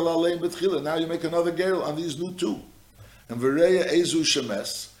Viyagrel Aleim Betchila. Now you make another gerel on these new two. And Vereya Ezu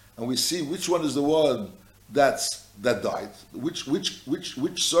Shemes, and we see which one is the one that died. Which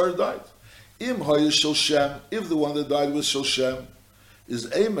sir died? Im Hoya Shel Shem, if the one that died was Shel Shem, is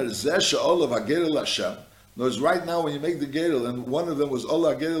Eimer Zeh She'olav HaGerel Hashem. Notice right now when you make the gerel and one of them was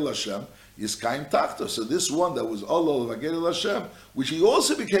Olah HaGerel Hashem, is Kaim Tachta. So this one that was Olah HaGerel Hashem, which he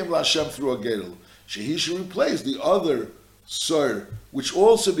also became Lashem through a gerel, he should replace the other sir, which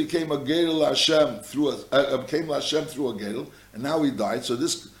also became a gerel Hashem through became Lashem through a gerel, and now he died. So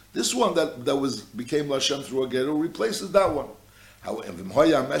this one that became Lashem through a gerel replaces that one. However, if the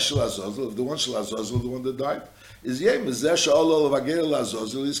one Shel Azazel, the one that died, is is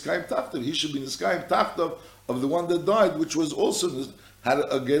Kaim Tachtav. He should be in the Kaim Tachtav of the one that died, which was also had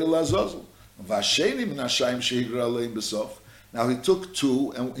a gerel Azazel. Now he took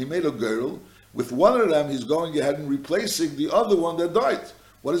two and he made a gerel. With one of them, he's going ahead and replacing the other one that died.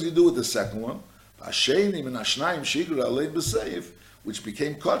 What does he do with the second one? Which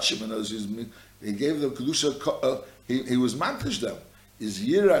became Kotchim, and he gave the Kedusha, he was mantish them. Is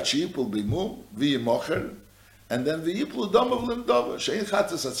Yira Chipul Bimum, V'yimocher, and then V'yiplu Dom of Lindova. Shein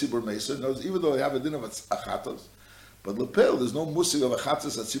Chatas Atzibur Mesa, even though they have a din of Achatas, but Lepel, there's no musig of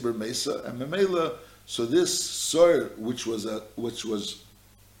Achatas Atzibur Mesa, and Memela, so this Sir, which was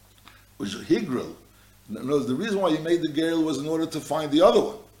Higril. The reason why he made the gerel was in order to find the other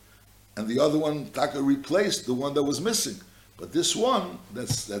one, and the other one Taka replaced the one that was missing. But this one,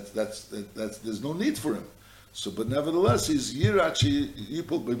 that's there's no need for him. So, but nevertheless, he's Yirachi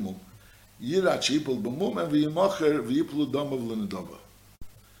Yipul B'mum, Yirachi Yipul B'mum, and V'yimocher V'yiplu Dom of L'nedova.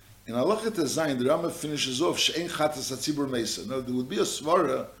 In Halachat Zayin, the Rambam finishes off She'en Chatas Hatzibur Mesa. Now there would be a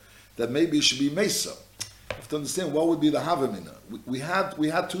svara that maybe it should be Mesa. You have to understand what would be the Havamina. We had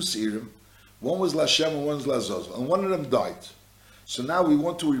two Seirim. One was Lashem and one was Lazazel, and one of them died. So now we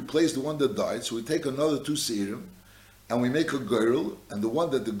want to replace the one that died. So we take another two Seirim, and we make a girl, and the one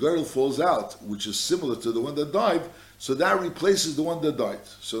that the girl falls out, which is similar to the one that died, so that replaces the one that died.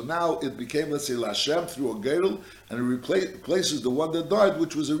 So now it became, let's say, Lashem through a girl, and it replaces the one that died,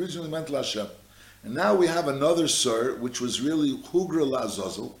 which was originally meant Lashem. And now we have another Sir, which was really Hugra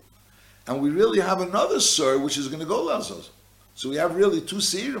Lazazel, and we really have another Sir, which is going to go Lazazel. So we have really two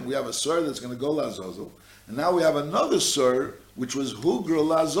Seirim. We have a Sir that's going to go Lazazel, and now we have another Sir, which was Hugra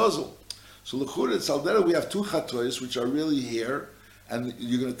Lazazel. So l'chura tzaldera, we have two chatois which are really here, and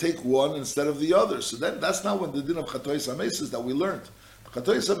you're going to take one instead of the other. So that's not when the din of chatois hameses that we learned.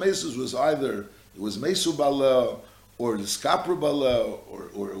 Chatois hameses was either it was mesu bala or the skapra bala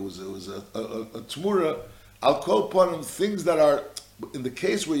or it was a tmura. I'll call upon them things that are in the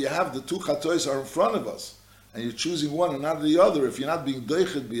case where you have the two chatois are in front of us, and you're choosing one and not the other. If you're not being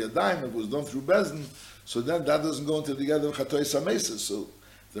doichet biyadayim, it was done through bezdin, so then that doesn't go into together with chatois hameses. So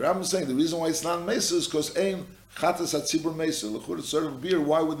the Rambam is saying the reason why it's not Mesa is because ein chatas hatzibur Mesa. L'chur sort of beer.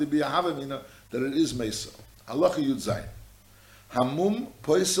 Why would there be a havamina that it is Mesa? Halacha Yud Zayin. Hamum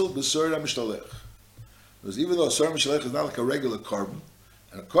poisel b'sor hamishtalech. Because even though a sor hamishtalech is not like a regular carbon,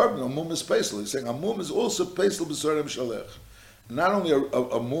 and a carbon, a mum is paisel. He's saying a mum is also paisel b'sor hamishtalech. Not only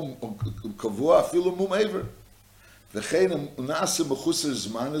a mum kavua, afilu mum aver. V'chein nasa mechuser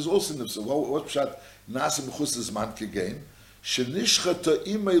zman is also nifsa. What pshat nasa mechuser zman kegain? There's a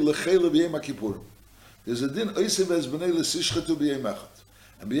din oisev es b'nei l'sishchatu b'yem echad,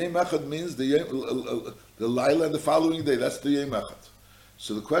 and b'yem echad means the Laila and the following day. That's the yem echad.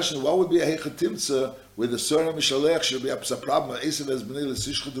 So the question is, what would be a hechatimtza where the Sora Mishalech should be a problem oisev es b'nei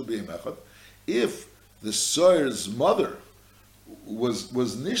l'sishchatu b'yem echad if the Sor's mother was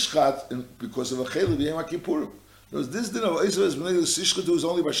nishchat because of a chayla b'yem kippurim? This din of oisev es b'nei l'sishchatu is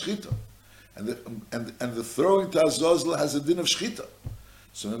only by shchita. And the throwing to Azazel has a din of shchita.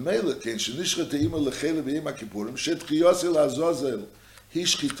 So Memela ken shenishcha teima lechele b'yem kippurim shetchiyase lazazel he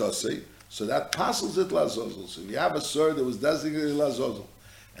shchitase. So that passes it lazazel. So if you have a sir that was designated lazazel,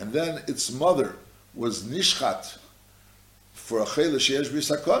 and then its mother was nishchat for a chele sheyesh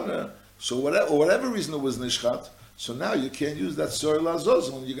b'sakana, so whatever reason it was nishchat, so now you can't use that sir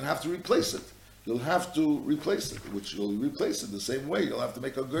lazazel, and you're going to have to replace it. You'll have to replace it, which you'll replace it the same way. You'll have to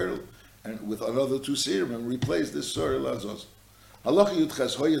make a girdle and with another two serum and replace this Sor Lazos. Halacha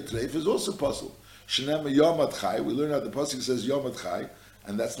Yudches Hoya Treif is also possible. Shenem Yomad Chai, we learn how the pasuk says Yomad Chai,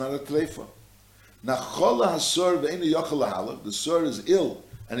 and that's not a treifa. Nachola Hasor ve'ena yochel lahala, the Sor is ill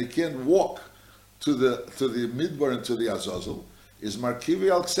and he can't walk to the midbar and to the Azazel, is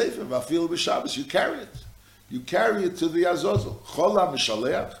markivi al ksefim v'afil b'Shabbos. You carry it. You carry it to the Azazel. Chola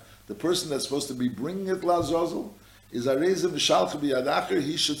mishaleach, the person that's supposed to be bringing it to Azazel, is areza mishalcha b'yadacher.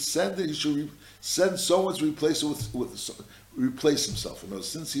 He should send it. He should send someone to replace it replace himself. You know,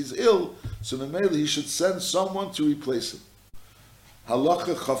 since he's ill, so Memele he should send someone to replace him.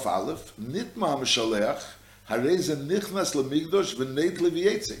 Halacha chaf aleph nitma mishaleach hareza nichnas lemigdosh v'neit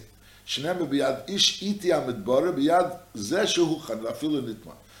leviyetze. Shnema biyad ish iti amidbara biyad zeh shehuchan v'afilu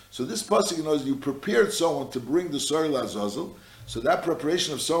nitma. So this pasuk knows you prepared someone to bring the Sorel Azazel. So that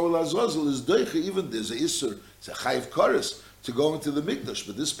preparation of Sorel Azazel is doicha, even there's a Isser, it's a Chayiv Kares to go into the Mikdash.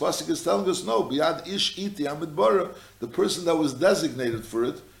 But this pasuk is telling us no, biyad ish iti amidbara, the person that was designated for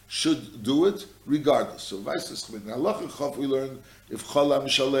it should do it regardless. So Vaisis in Halacha Chaf we learn if Chola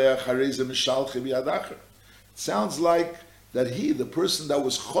Mishaleach Hareza Mishalche biyad acher. It sounds like that the person that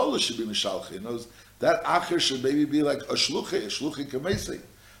was Chola should be Mishalche. You know, that acher should maybe be like a shluchi kamesei.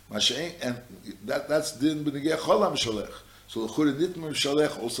 And that's din b'negei cholam shalech. So l'churi nitmim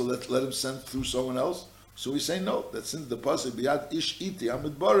shalech also let him send through someone else. So we say no. That since the pasuk biyad ish iti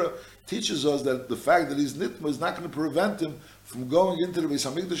amidbara teaches us that the fact that he's nitma is not going to prevent him from going into the Beis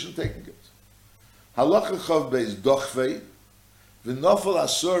Hamikdash and taking it. Halacha chav beis dochvei v'nofel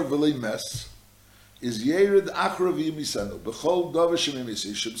asor v'lei mes is yered achra v'yimisenu b'chol davar shemimisi.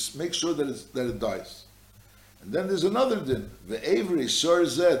 You should make sure that it dies. And then there's another din. The Avery Sor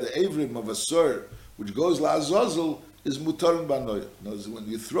Zeh, the Averim of a Sor, which goes La Azazel, is Mutarin Banoya. When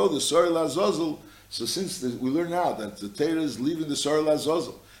you throw the Sor La Azazel, so since we learn now that the Torah is leaving the Sor La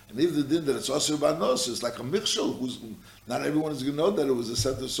Azazel, and even the din that it's Asur Banos, it's like a Michshel, who's not everyone is going to know that it was a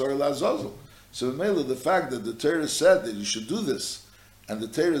set of Sor La Azazel. So Mela, the fact that the Torah said that you should do this, and the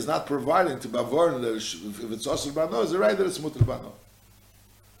Torah is not providing to Bavarn that if it's Asur Banos, it's right that it's Mutar Bano.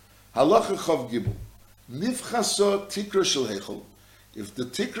 Halacha Chav Gibel. Nifchaso tikra shel hechel. If the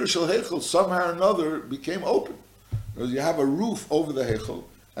tikra shel hechel somehow or another became open, you have a roof over the hechel,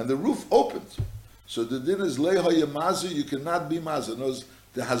 and the roof opened, so the din is leha yemazu. You cannot be mazu.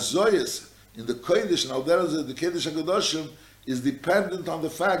 The hazoyas in the kodesh and alderaz the kodesh hagadashim is dependent on the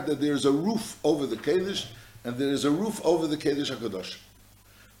fact that there is a roof over the kodesh and there is a roof over the kodesh hagadashim.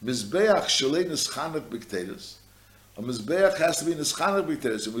 Mizbeach shalei nischanek b'kteres. A Mizbeach has to be Nischanek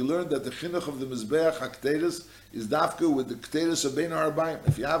B'Kteres. And we learned that the chinuch of the Mizbeach HaKteres is dafka with the Kteres of Bein HaArbaim.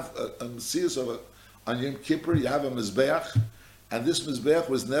 If you have a Messias on Yom Kippur, you have a Mizbeach, and this Mizbeach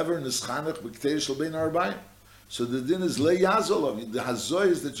was never Nischanek B'Kteres of Bein HaArbaim. So the din is Le Yazol, the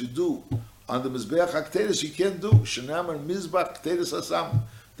Hazoyas that you do on the Mizbeach HaKteres, you can't do. Shenamar Mizbach Kteres Hasam.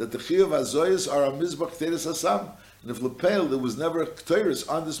 That the Chiyuv Hazoyas are a Mizbach Kteres Hasam. And if Lepel, there was never a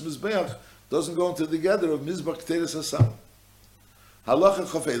Kteres on this Mizbeach, doesn't go into together of Mizbach Kteres Hasam. Halacha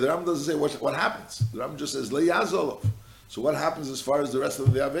Chafei. The Ram doesn't say what happens. The Ram just says Le Yazolov. So what happens as far as the rest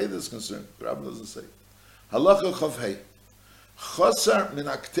of the Aveda is concerned? The Ram doesn't say. Halacha Chafei. Chosar min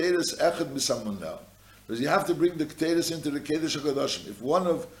Kteres echad misamonel. Because you have to bring the Kteres into the Kedesh HaKadoshim. If one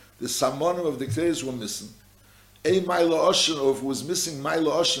of the Samonim of the Kteres were missing, a Maila Oshin, or if it was missing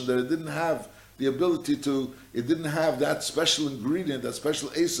Maila Oshin, that it didn't have the ability to, it didn't have that special ingredient, that special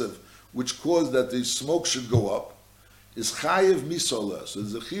Esav, which caused that the smoke should go up, is chayiv misola. So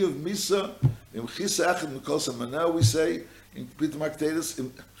there's a chayiv misa in chisa echad mikol samanah. We say in Pitum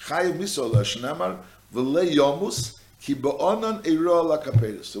HaKteres chayiv misola shnamar v'le yomus ki ba'onan eiro la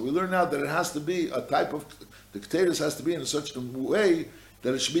kaperes. So we learn now that it has to be a type of the Kteres has to be in such a way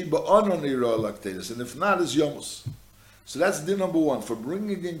that it should be ba'onan eiro la Kteres, and if not, is yomus. So that's din number one for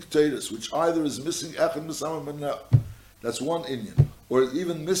bringing in Kteres, which either is missing echad misamanah. That's one inyan. Or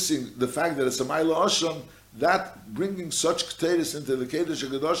even missing the fact that it's a Maila Asham, that bringing such Kteres into the Kedesh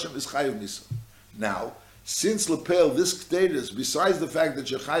HaKadoshim is Chayiv Misa. Now, since Lepel, this Kteres, besides the fact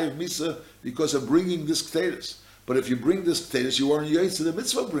that you're Chayiv Misa because of bringing this Kteres, but if you bring this Kteres, you are in Yaitz to the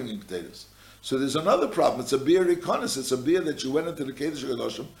mitzvah of bringing Kteres. So there's another problem. It's a beer ikonis. It's a beer that you went into the Kedesh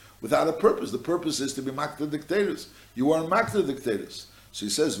HaKadoshim without a purpose. The purpose is to be Makta the Kteres. You are Makta the Kteres. So he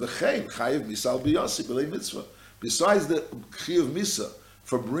says, V'chein Chayiv Misa al biyasi b'lei mitzvah. Besides the Chiyuv Misa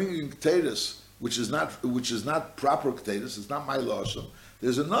for bringing Kteres, which is not proper Kteres, it's not my Lashon,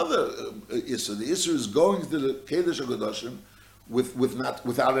 there's another Isser. The Isser is going to the Kedesh HaKadoshim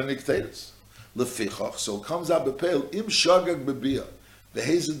without any Kteres. Lefichach, so it comes out Bepel, Im Shagag Bebiyah, the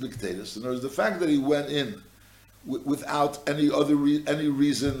Hazed B'Kteres. In other words, the fact that he went in without any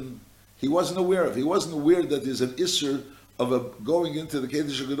reason, he wasn't aware of. He wasn't aware that there's an Isser of going into the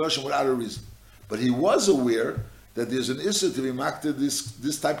Kedesh HaKadoshim without a reason. But he was aware that there's an issue to be makted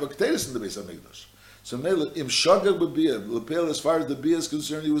this type of Kteres in the Beis HaMikdash. So im shogeg b'bia, lepel as far as the bia is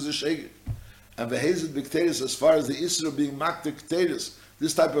concerned, he was a shegeg. And v'hezed b'kteris, as far as the isra of being makter kteris,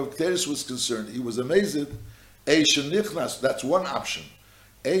 this type of kteris was concerned, he was amazed. Ei shenichnas, that's one option.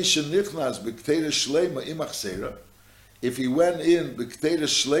 Ei shenichnas b'kteris shleima imach seira. If he went in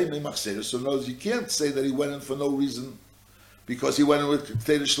b'kteris shleima imach seira, so notice you can't say that he went in for no reason, because he went in with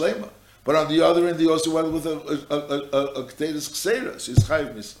kteris shleima. But on the other end, he also went with a kteris ksera, so he's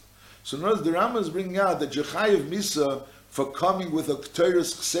chayiv misa. So notice the Rambam is bringing out that you're chayiv misa for coming with a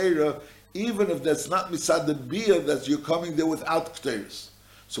kteris ksera, even if that's not mitzad the bia, that you're coming there without kteris.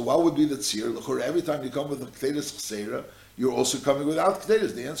 So what would be the tzir? Every time you come with a kteris ksera, you're also coming without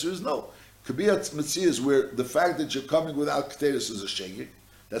kteris. The answer is no. Kabiyat mitzvah is where the fact that you're coming without kteris is a shegeg.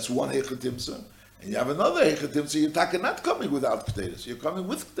 That's one hechatimsa. And you have another hechatimsa, you're not coming without kteris. You're coming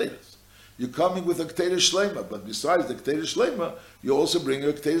with kteris. You're coming with a kteris shlema, but besides the kteris shlema, you also bring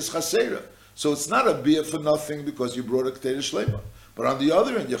a kteris chasera. So it's not a bia for nothing because you brought a kteris shlema. But on the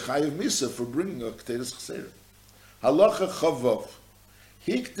other end, you're chayiv misa for bringing a kteris chasera. Halacha chavav.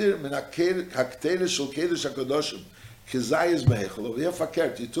 Hiktir min hakteris shel kedesh hakadoshim kizayis behechel. Over here,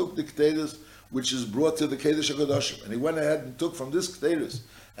 fakert, he took the kteris which is brought to the kedesh hakadoshim, and he went ahead and took from this kteris,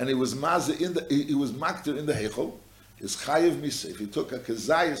 and he was mazeh in the, he was makter in the hechel. Is chayiv misa. If he took a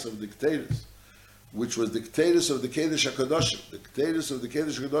kezayis of the kteris, which was the kteris of the kedesh hakadoshim, the kteris of the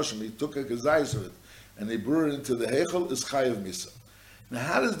kedesh hakadoshim, he took a kezayis of it, and he brought it into the hechel, is chayiv misa. Now,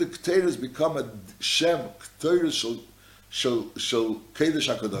 how does the kteris become a shem kteris shel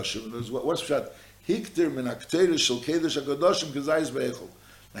kedesh hakadoshim? What's that? Hiktir min kteris shel kedesh hakadoshim kezayis be'echel.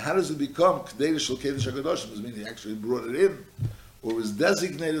 Now, how does it become kteris shel kedesh hakadoshim? Does it mean he actually brought it in, or was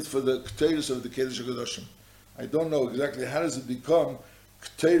designated for the kteris of the kedesh hakadoshim? I don't know exactly how does it become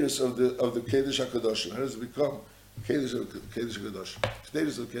kteris of the kedesh hakadoshim. How does it become kedesh of kedesh hakadoshim?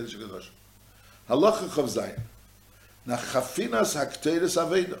 Kteris of kedesh hakadoshim. Halacha chav zayin. Now chafinas hakteris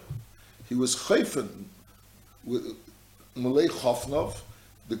aveda. He was chayfen with malei chofnov.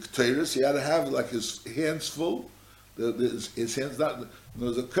 The kteris he had to have like his hands full. His hands not.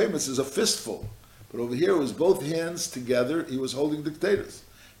 No, the kaimus is a fistful, but over here it was both hands together. He was holding the kteris.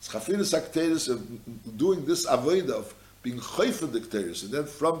 It's chafinas hakteris of doing this avodah of being chayfen the kteris, and then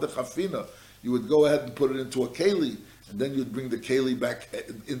from the chafina you would go ahead and put it into a keli, and then you'd bring the keli back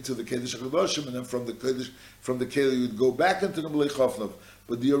into the kedesh hakadoshim, and then from the keli you'd go back into the malei chofnov.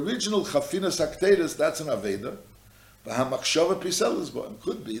 But the original chafinas hakteris, that's an avodah. V'hamachshava pisel is born.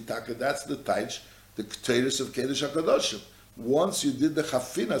 Could be taka. That's the taich, the kteris of kedesh hakadoshim. Once you did the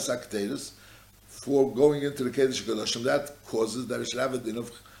chafinas hakteris for going into the kedesh hakadoshim, that causes that it should have a din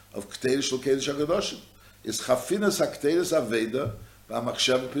of kteris shel kedesh hakadoshim. Is chafinas hakteris aveda,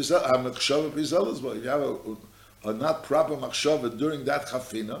 v'hamachshava pisel is born. You have a not proper machshava during that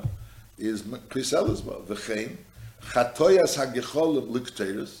chafina, is pisel is born. V'chein chatoyas hagecholim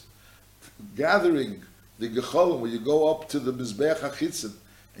likteris, gathering the gecholim, where you go up to the mizbeach hachitzin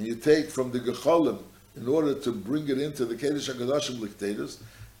and you take from the gecholim in order to bring it into the kedesh hakadoshim likteris.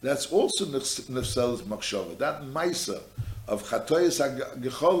 That's also nifsel's machshava. That maisa of chatoyas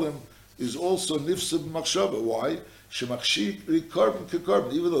hagecholim is also nifsel machshava. Why? Shemachshiri carbon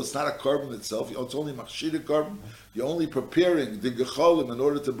kekarbon. Even though it's not a carbon itself, it's only machshiri carbon. You're only preparing the gecholim in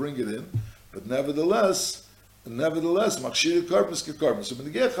order to bring it in. But nevertheless, machshiri carbon is kekarbon. So when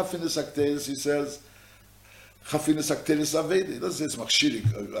you get chafinas hakteris, he says chafinas hakteris aveda. He doesn't say it's machshiri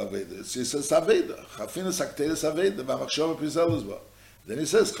aveda. He says aveda. Chafinas hakteris aveda. V'machshava pisel is well. Then he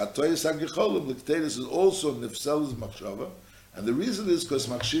says chatoyis hagecholim likteris is also nifsel's machshava, and the reason is because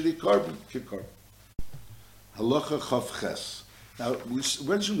machshiri carbon kekarbon. Halacha chav ches. Now we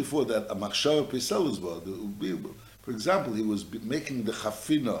mentioned before that a machshava pisel is well. For example, he was making the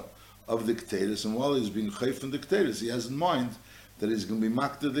chafina of the kteris, and while he's being chayf in the kteris, he has in mind that he's going to be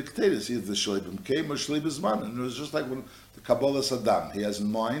makter the kteris, either shleibim came or shleibim zman. And it was just like when the Kabbalah Saddam, he has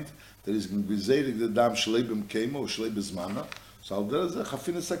in mind that he's going to be zaydik the dam shleibim came or shleibim zman. So Al-Daraza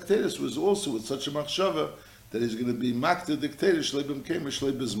Chafinas HaKteris was also with such a machshava that he's going to be makter the kteris shleibim came or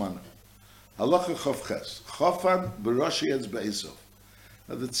shleibim zman. Halacha chav ches. Chafan b'rashi etz be'esov.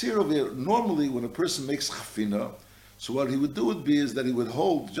 Now the tzir over here, normally when a person makes chafina, so what he would do would be is that he would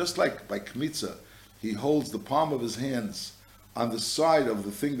hold, just like by kmitza, he holds the palm of his hands on the side of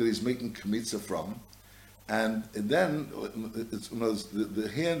the thing that he's making kmitza from, and then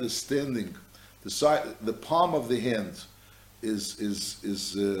the hand is standing, the palm of the hand is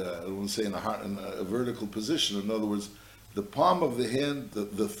I don't want to say in a vertical position. In other words, the palm of the hand,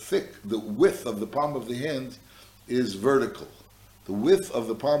 the width of the palm of the hand is vertical. The width of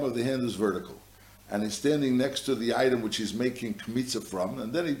the palm of the hand is vertical. And he's standing next to the item which he's making kmitza from,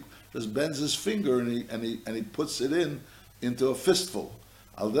 and then just bends his finger and he puts it into a fistful.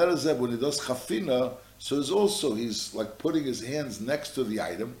 Al derazeh, when he does chafina, so he's like putting his hands next to the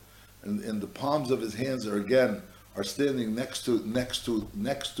item, and the palms of his hands are standing next to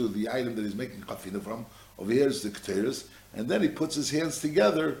the item that he's making chafina from. Over here is the keteiros, and then he puts his hands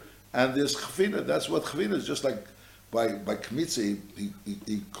together, and there's chafina. That's what chafina is. Just like by kmitze,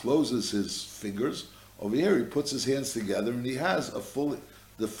 he closes his fingers. Over here, he puts his hands together, and he has the full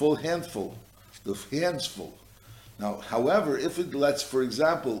handful, the hands full. Now, however, if it lets, for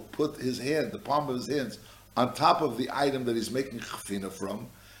example, put his hand, the palm of his hands, on top of the item that he's making chafina from,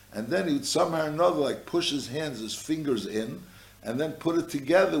 and then he would somehow or another like push his fingers in, and then put it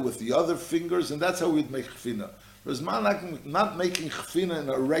together with the other fingers, and that's how we'd make chafina. There's not making chafina in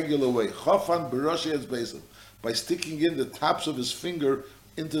a regular way. Chafan b'roshi etzbeisav, by sticking in the tops of his finger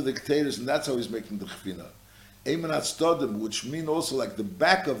into the keteiros, and that's how he's making the chafina. Emenat stodim, which mean also like the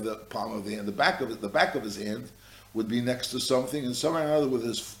back of the palm of the hand, the back of his hand would be next to something, and somehow or another with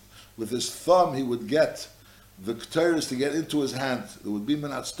his thumb he would get the keteiros to get into his hand. It would be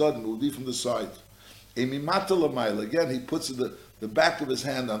menat stodim, it would be from the side. Emimata l'mayla, again he puts the back of his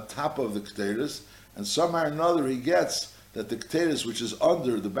hand on top of the keteiros, and somehow or another he gets that the keteiros, which is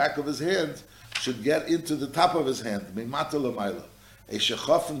under the back of his hand, should get into the top of his hand. Emimata l'mayla. He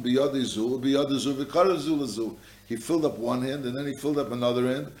filled up one hand, and then he filled up another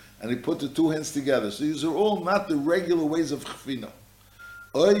hand, and he put the two hands together. So these are all not the regular ways of chafina.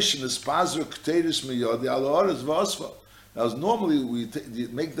 Now, normally you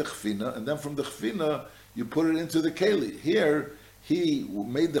make the chafina, and then from the chafina you put it into the keli. Here he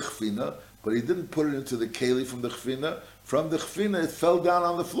made the chafina, but he didn't put it into the keli from the chafina. From the chafina, it fell down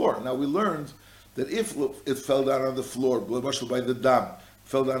on the floor. Now we learned that if it fell down on the floor, by the dam,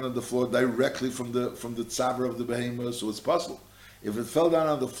 fell down on the floor directly from the tzaver of the behemoth, so it's possible. If it fell down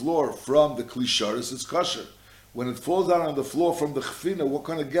on the floor from the klisharis, it's kosher. When it falls down on the floor from the chafina, what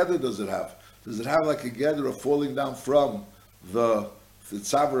kind of gather does it have? Does it have like a gather of falling down from the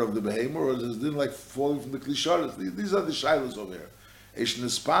tzaver of the behemoth, or does it like falling from the klisharis? These are the shilas over here.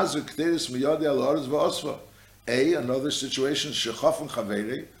 Another situation, shechaf and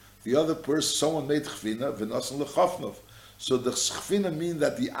chaveri. The other person, someone made chafina, v'nasan lechafnov. So the chafina mean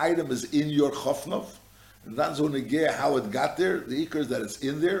that the item is in your chafnov, and that's only how it got there. The ikar is that it's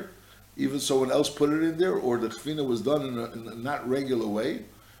in there, even someone else put it in there, or the chafina was done in a not regular way,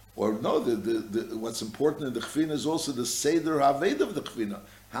 or no. What's important in the chafina is also the seder haved of the chafina,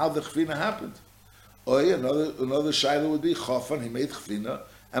 how the chafina happened. Another shaila would be chafan. He made chafina,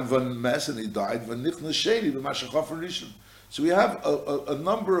 and van mes, and he died. Van nichna sheni b'mashachafan rishon. So we have a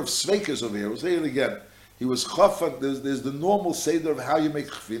number of sveikas over here. We'll say it again. He was chafan. There's the normal seder of how you make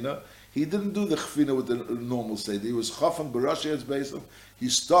chafina. He didn't do the chafina with the normal seder. He was chafan b'rashi etzbeisav. He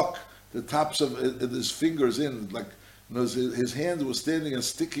stuck the tops of his fingers in, like his hands was standing and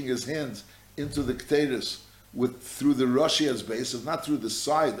sticking his hands into the keteiros through the rashi etzbeisav, not through the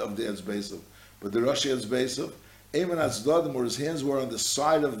side of the etzbeisav, but the rashi etzbeisav. Eman atzdadim, where his hands were on the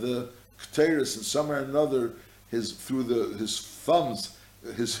side of the keteiros, and somewhere or another, his thumbs,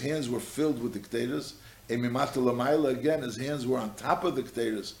 his hands were filled with the keteiros. Emimata l'mayla, again, his hands were on top of the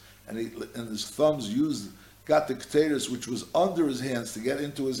keteiros, and his thumbs got the keteiros, which was under his hands, to get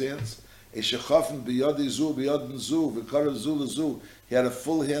into his hands. Eshechafin biyadi zu, biyadin zu, v'karav zu l'zu. He had a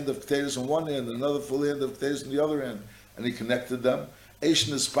full hand of keteiros on one hand, another full hand of keteiros on the other hand, and he connected them. Eish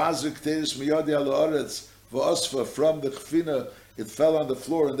nispazer keteiros miyadi ala'aretz v'osfa, from the chafina, it fell on the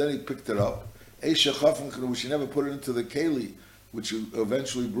floor, and then he picked it up. Which he never put it into the keli, which you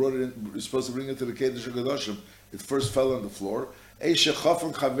eventually brought it in, you're supposed to bring it to the Kedesh HaKadoshim. It first fell on the floor. Or he made the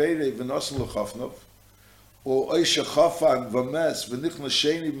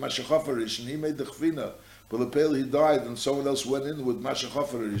chafina, but the pale he died, and someone else went in with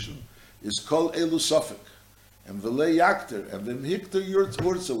Mashachafar Rishon. Is called Elu Safik. And V'le Yakter, and V'mhikter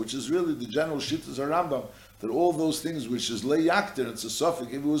Yurtza, which is really the general Shittas HaRambam, that all those things which is Le Yakter, it's a Safik.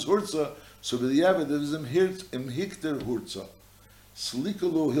 If it was Hurtza, so b'diavad there is imhikter hurtza.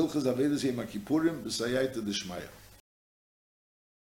 Slikalu hilchas avedas yom kippurim b'sayayta d'shmaya.